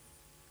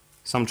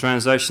 Some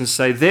translations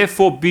say,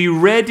 therefore, be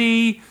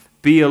ready,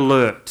 be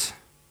alert,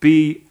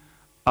 be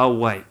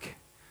awake.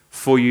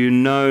 For you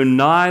know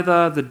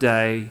neither the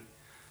day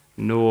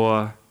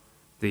nor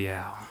the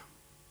hour.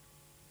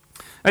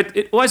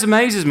 It always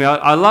amazes me.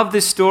 I love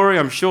this story.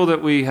 I'm sure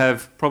that we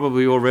have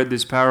probably all read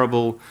this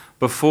parable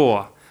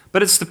before.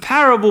 But it's the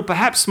parable,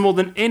 perhaps more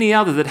than any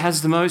other, that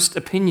has the most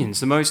opinions,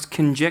 the most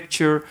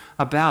conjecture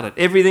about it.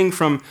 Everything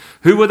from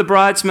who were the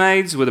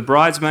bridesmaids? Were the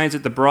bridesmaids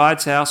at the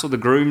bride's house or the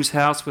groom's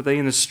house? Were they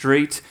in the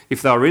street?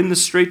 If they were in the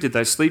street, did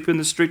they sleep in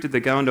the street? Did they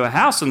go into a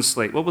house and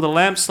sleep? What were the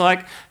lamps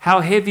like? How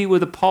heavy were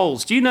the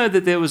poles? Do you know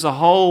that there was a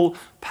whole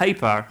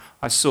paper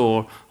I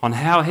saw on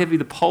how heavy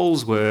the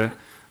poles were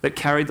that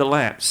carried the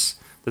lamps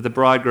that the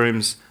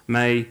bridegrooms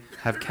may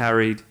have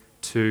carried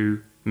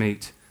to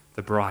meet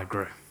the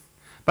bridegroom?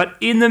 But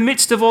in the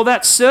midst of all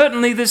that,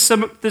 certainly there's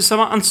some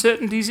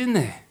uncertainties in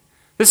there.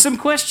 There's some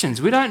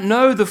questions. We don't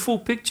know the full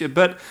picture,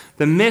 but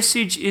the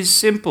message is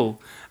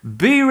simple.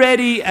 Be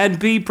ready and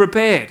be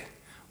prepared.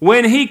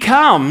 When he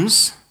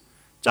comes,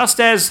 just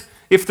as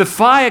if the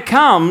fire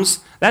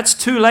comes, that's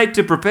too late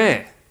to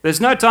prepare. There's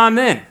no time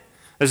then.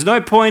 There's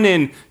no point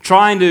in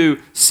trying to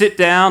sit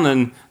down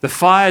and the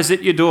fire's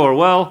at your door.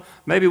 Well,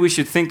 maybe we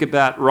should think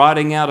about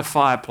writing out a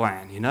fire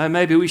plan,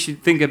 Maybe we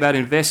should think about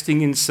investing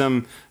in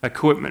some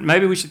equipment.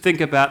 Maybe we should think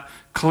about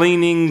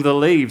cleaning the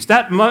leaves.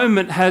 That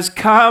moment has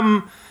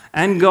come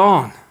and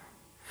gone.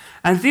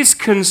 And this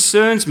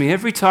concerns me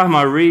every time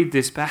I read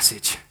this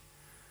passage.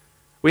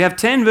 We have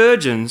 10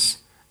 virgins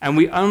and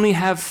we only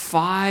have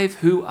 5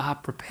 who are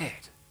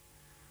prepared.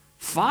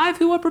 5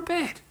 who are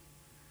prepared.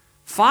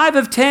 5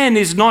 of 10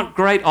 is not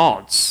great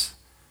odds.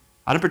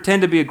 I don't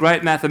pretend to be a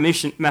great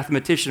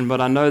mathematician, but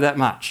I know that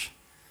much.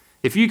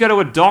 If you go to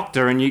a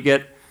doctor and you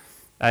get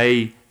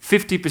a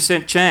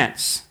 50%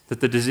 chance that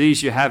the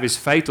disease you have is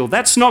fatal,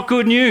 that's not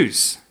good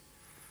news.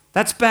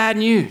 That's bad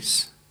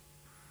news.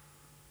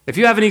 If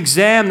you have an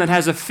exam that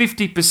has a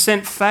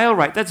 50% fail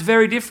rate, that's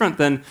very different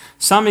than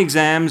some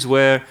exams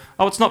where,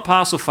 it's not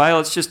pass or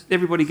fail, it's just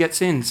everybody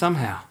gets in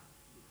somehow.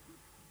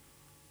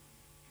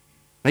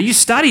 Now, you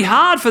study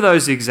hard for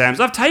those exams.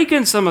 I've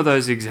taken some of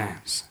those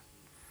exams.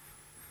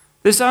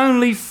 There's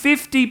only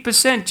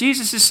 50%.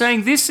 Jesus is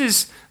saying this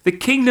is the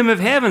kingdom of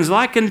heavens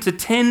likened to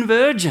 10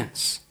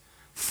 virgins.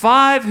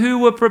 5 who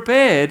were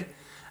prepared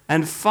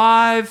and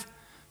 5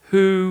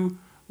 who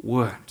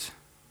weren't.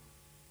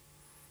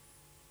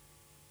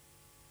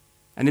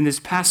 And in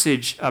this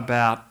passage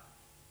about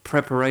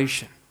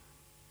preparation,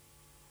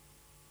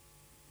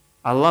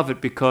 I love it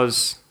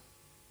because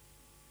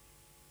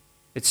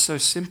it's so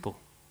simple.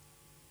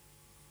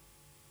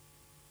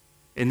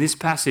 In this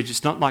passage,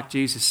 it's not like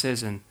Jesus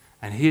says, and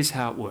here's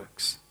how it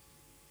works.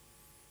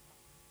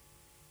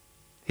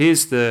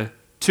 Here's the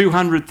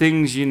 200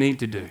 things you need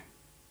to do.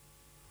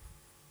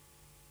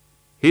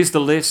 Here's the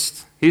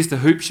list. Here's the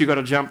hoops you've got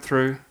to jump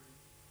through.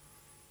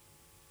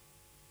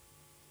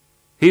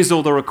 Here's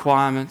all the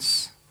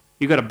requirements.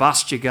 You've got to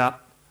bust your gut.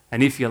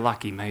 And if you're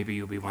lucky, maybe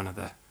you'll be one of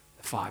the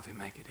 5 who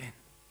make it in.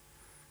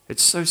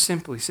 It's so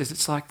simple. He says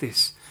it's like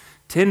this.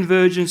 10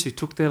 virgins who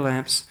took their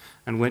lamps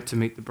and went to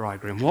meet the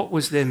bridegroom. What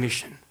was their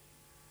mission?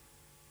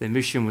 Their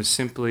mission was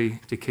simply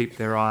to keep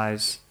their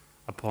eyes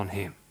upon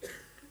him.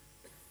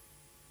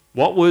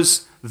 What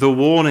was the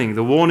warning?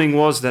 The warning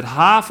was that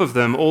half of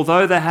them,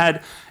 although they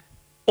had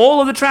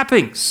all of the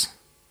trappings,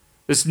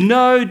 there's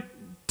no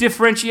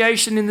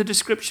differentiation in the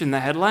description.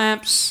 They had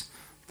lamps,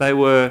 they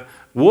were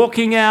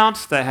walking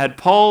out, they had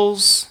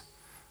poles.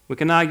 We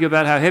can argue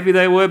about how heavy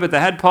they were, but they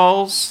had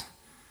poles.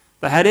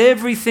 They had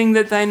everything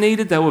that they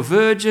needed. They were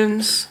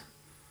virgins.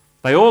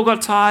 They all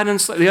got tired and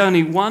slept. The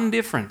only one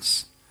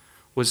difference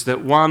was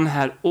that one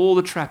had all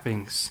the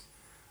trappings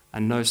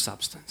and no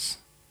substance,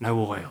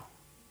 no oil.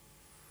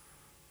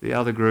 The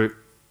other group,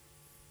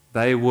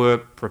 they were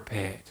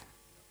prepared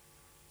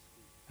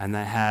and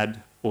they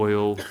had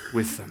oil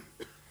with them.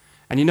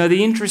 And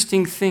the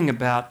interesting thing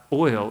about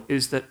oil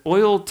is that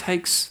oil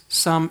takes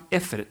some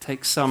effort. It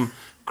takes some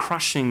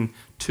crushing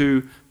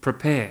to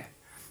prepare.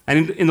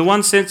 And in the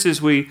one sense,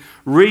 as we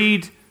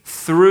read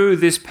through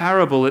this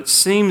parable, it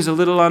seems a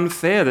little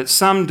unfair that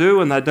some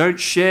do and they don't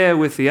share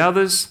with the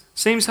others.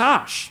 Seems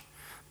harsh.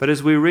 But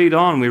as we read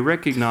on, we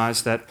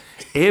recognize that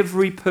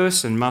every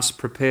person must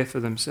prepare for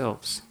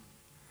themselves.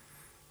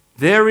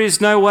 There is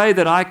no way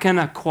that I can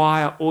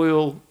acquire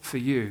oil for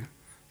you.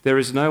 There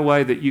is no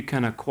way that you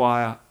can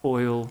acquire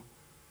oil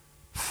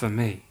for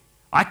me.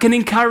 I can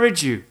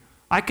encourage you.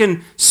 I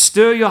can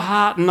stir your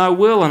heart, and I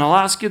will, and I'll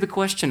ask you the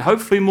question,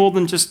 hopefully more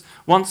than just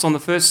once on the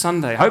first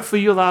Sunday.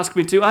 Hopefully you'll ask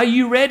me too, are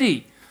you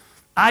ready?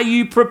 Are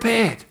you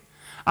prepared?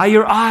 Are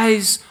your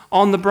eyes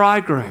on the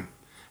bridegroom?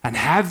 And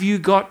have you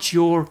got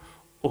your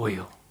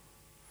oil?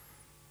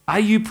 Are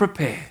you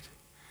prepared?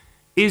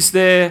 Is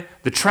there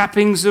the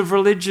trappings of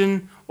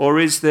religion, or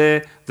is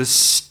there the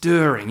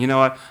stirring?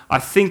 I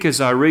think as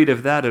I read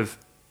of that, of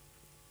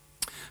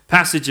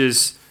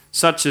passages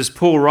such as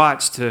Paul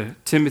writes to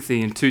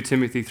Timothy in 2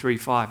 Timothy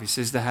 3:5, he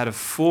says they had a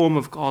form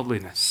of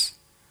godliness,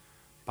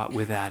 but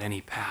without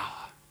any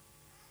power.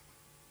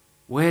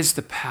 Where's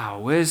the power?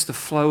 Where's the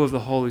flow of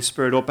the Holy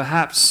Spirit? Or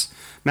perhaps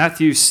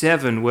Matthew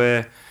 7,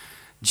 where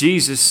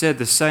Jesus said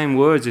the same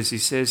words as he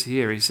says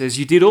here. He says,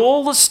 you did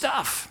all the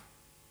stuff.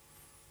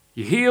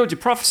 You healed, you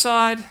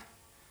prophesied,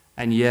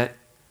 and yet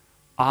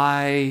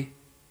I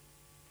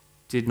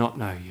did not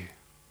know you.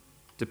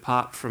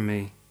 Depart from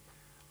me,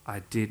 I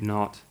did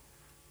not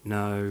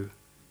know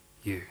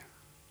you.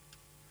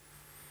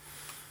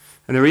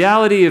 And the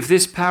reality of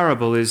this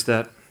parable is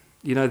that,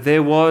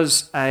 there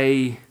was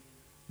a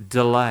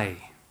delay.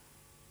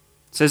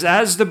 It says,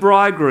 as the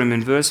bridegroom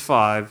in verse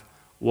 5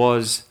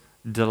 was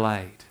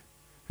delayed.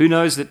 Who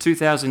knows that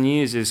 2,000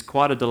 years is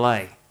quite a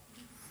delay?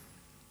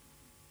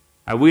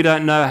 And we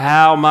don't know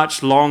how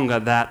much longer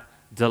that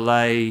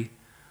delay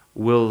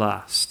will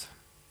last.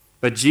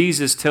 But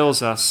Jesus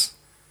tells us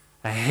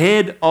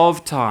ahead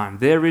of time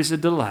there is a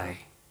delay,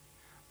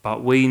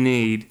 but we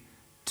need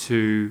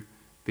to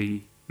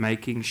be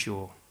making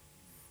sure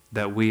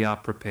that we are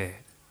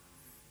prepared,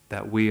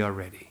 that we are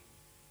ready.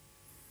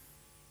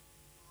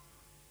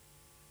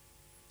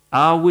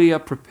 Are we a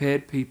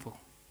prepared people?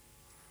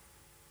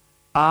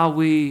 Are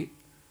we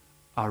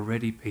a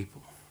ready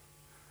people?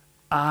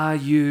 Are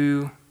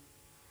you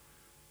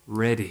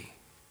ready?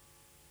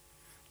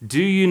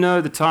 Do you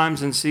know the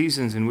times and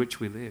seasons in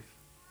which we live?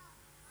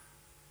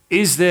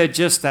 Is there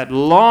just that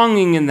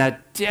longing and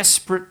that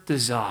desperate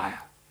desire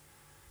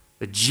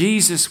that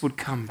Jesus would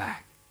come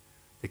back,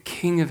 the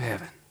King of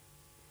heaven?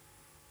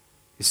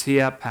 Is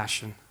he our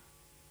passion?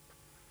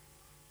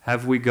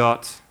 Have we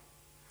got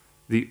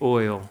the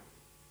oil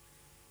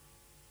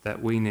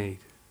that we need,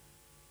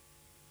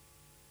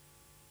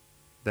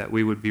 that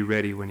we would be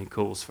ready when he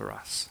calls for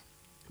us?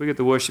 Can we get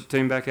the worship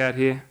team back out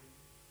here?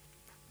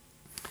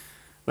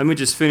 Let me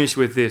just finish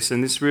with this,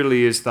 and this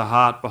really is the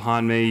heart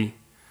behind me.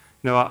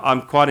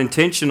 I'm quite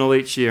intentional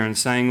each year in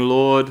saying,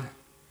 Lord,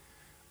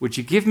 would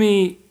you give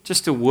me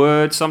just a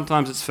word?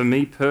 Sometimes it's for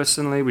me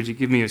personally. Would you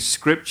give me a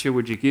scripture?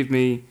 Would you give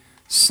me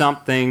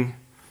something?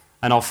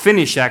 And I'll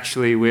finish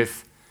actually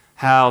with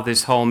how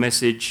this whole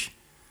message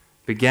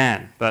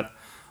began. But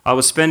I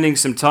was spending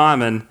some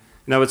time, and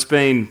it's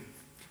been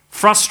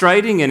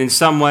frustrating and in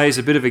some ways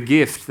a bit of a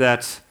gift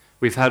that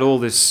we've had all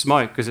this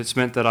smoke, because it's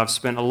meant that I've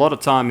spent a lot of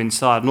time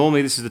inside.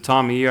 Normally this is the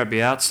time of year I'd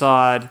be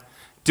outside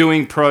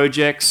doing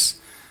projects,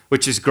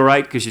 which is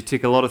great because you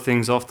tick a lot of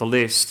things off the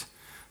list,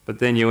 but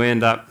then you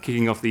end up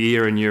kicking off the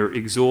year and you're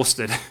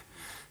exhausted.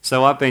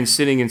 So I've been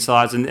sitting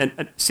inside,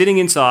 and sitting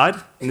inside,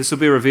 and this will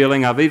be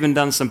revealing, I've even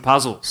done some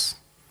puzzles.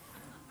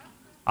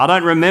 I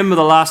don't remember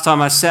the last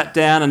time I sat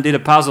down and did a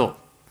puzzle.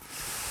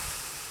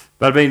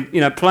 But I've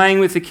been, playing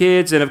with the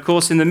kids, and of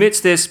course in the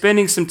midst there,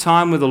 spending some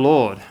time with the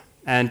Lord.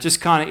 And just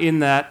kind of in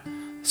that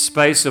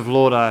space of,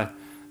 Lord, I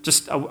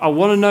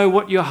want to know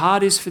what your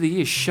heart is for the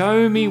year.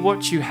 Show me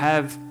what you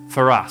have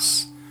for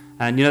us.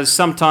 And,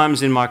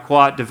 sometimes in my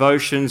quiet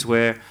devotions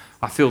where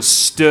I feel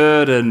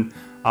stirred and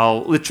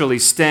I'll literally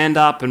stand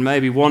up and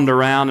maybe wander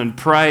around and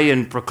pray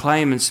and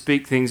proclaim and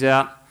speak things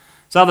out.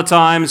 There's other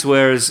times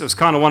where it was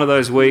kind of one of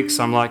those weeks,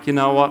 I'm like, you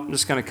know what, I'm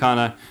just going to kind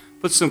of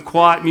put some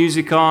quiet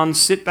music on,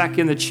 sit back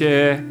in the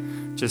chair,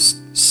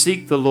 just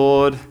seek the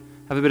Lord,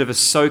 have a bit of a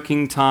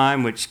soaking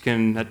time, which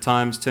can at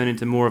times turn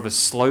into more of a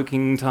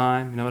sloking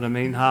time, you know what I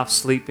mean? Half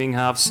sleeping,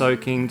 half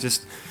soaking,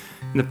 just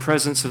in the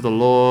presence of the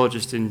Lord,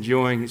 just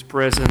enjoying his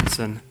presence.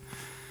 And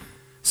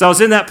so I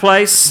was in that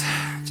place,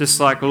 just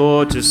like,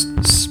 Lord,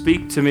 just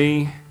speak to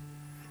me.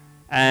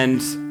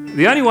 And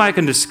the only way I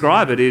can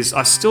describe it is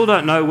I still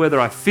don't know whether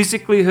I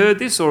physically heard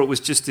this or it was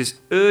just this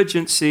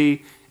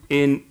urgency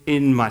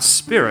in my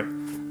spirit.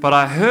 But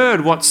I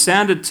heard what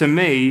sounded to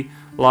me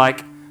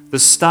like the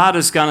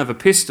starter's gun of a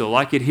pistol,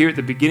 like you'd hear at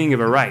the beginning of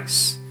a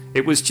race.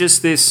 It was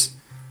just this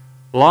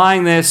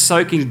lying there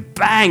soaking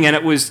bang, and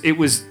it was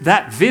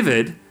that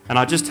vivid. And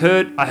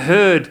I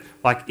heard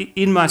like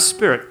in my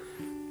spirit,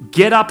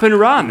 get up and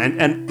run.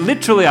 And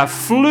literally I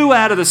flew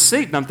out of the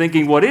seat, and I'm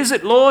thinking, what is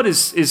it, Lord?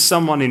 Is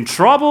someone in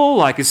trouble?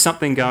 Like, is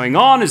something going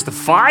on? Is the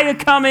fire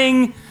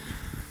coming?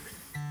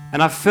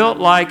 And I felt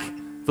like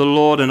the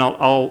Lord, and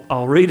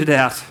I'll read it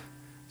out.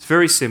 It's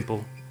very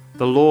simple.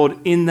 The Lord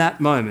in that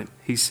moment,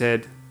 he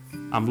said,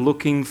 I'm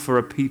looking for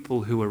a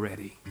people who are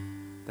ready.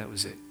 That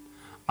was it.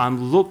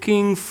 I'm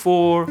looking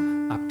for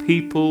a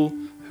people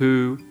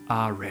who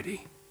are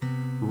ready.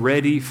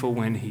 Ready for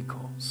when he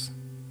calls.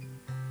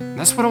 And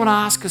that's what I want to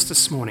ask us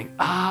this morning.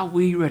 Are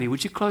we ready?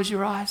 Would you close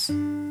your eyes?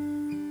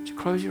 Would you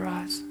close your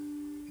eyes?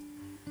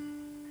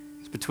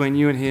 It's between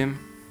you and him.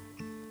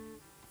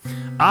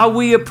 Are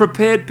we a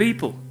prepared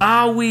people?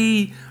 Are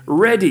we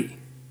ready?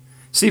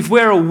 See, if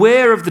we're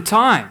aware of the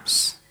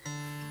times,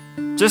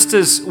 just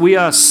as we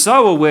are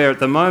so aware at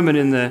the moment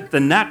in the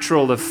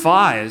natural of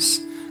fires,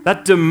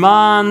 that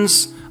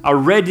demands a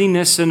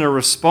readiness and a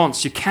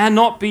response. You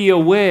cannot be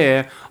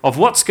aware of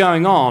what's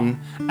going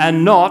on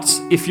and not,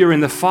 if you're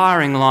in the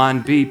firing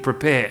line, be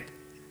prepared.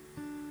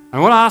 I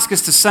want to ask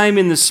us the same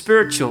in the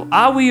spiritual.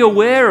 Are we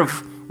aware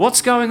of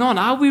what's going on?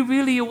 Are we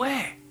really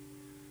aware?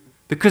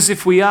 Because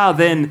if we are,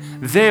 then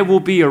there will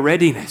be a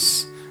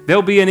readiness.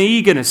 There'll be an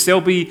eagerness. There'll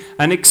be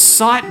an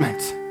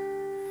excitement.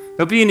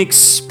 There'll be an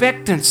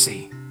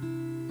expectancy.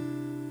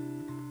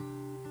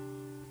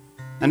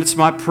 And it's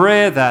my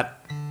prayer that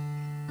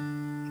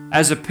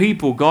as a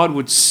people, God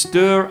would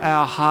stir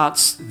our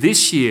hearts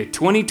this year,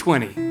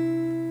 2020,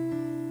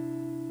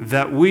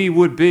 that we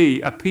would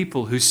be a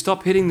people who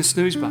stop hitting the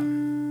snooze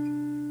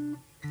button,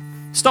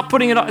 Stop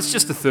putting it on. It's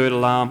just the third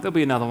alarm. There'll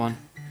be another one.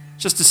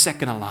 Just a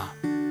second alarm.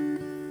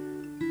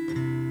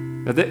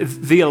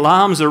 The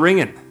alarms are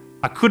ringing.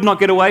 I could not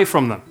get away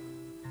from them.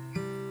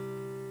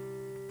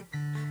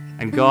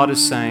 And God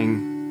is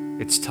saying,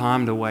 it's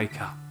time to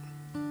wake up.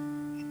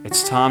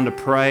 It's time to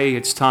pray.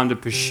 It's time to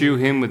pursue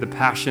Him with the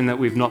passion that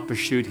we've not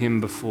pursued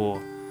Him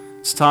before.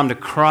 It's time to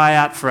cry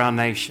out for our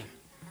nation.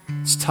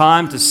 It's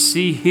time to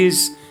see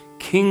His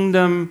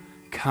kingdom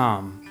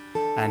come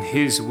and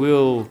His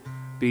will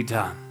be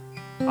done.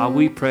 Are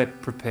we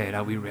prepared?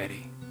 Are we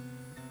ready?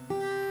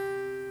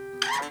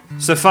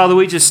 So, Father,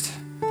 we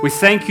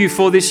thank you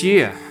for this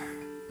year.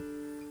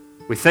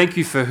 We thank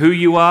you for who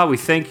you are. We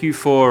thank you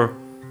for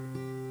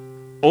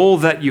all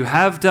that you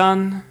have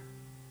done,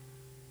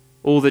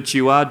 all that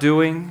you are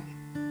doing,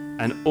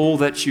 and all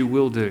that you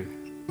will do.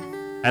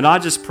 And I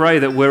just pray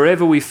that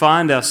wherever we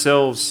find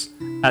ourselves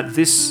at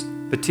this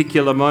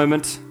particular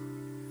moment,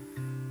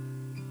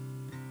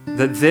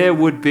 that there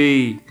would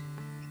be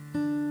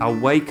a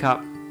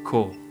wake-up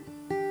call.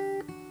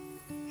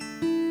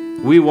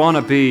 We want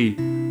to be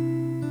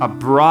a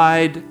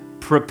bride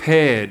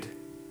prepared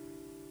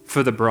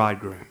for the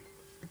bridegroom.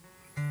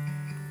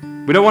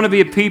 We don't want to be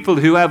a people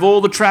who have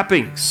all the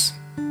trappings,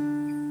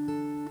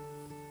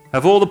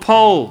 have all the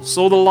poles,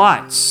 all the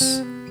lights,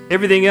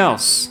 everything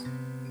else,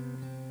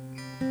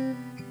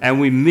 and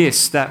we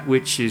miss that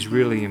which is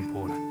really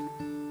important.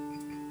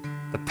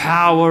 The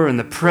power and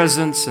the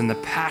presence and the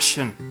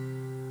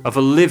passion of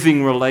a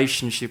living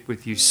relationship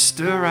with you.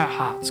 Stir our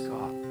hearts,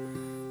 God.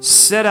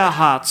 Set our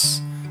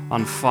hearts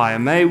on fire.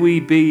 May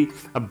we be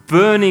a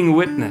burning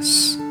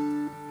witness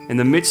in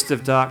the midst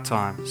of dark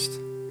times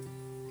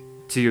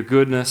to your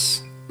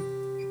goodness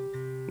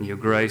and your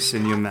grace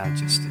and your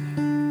majesty.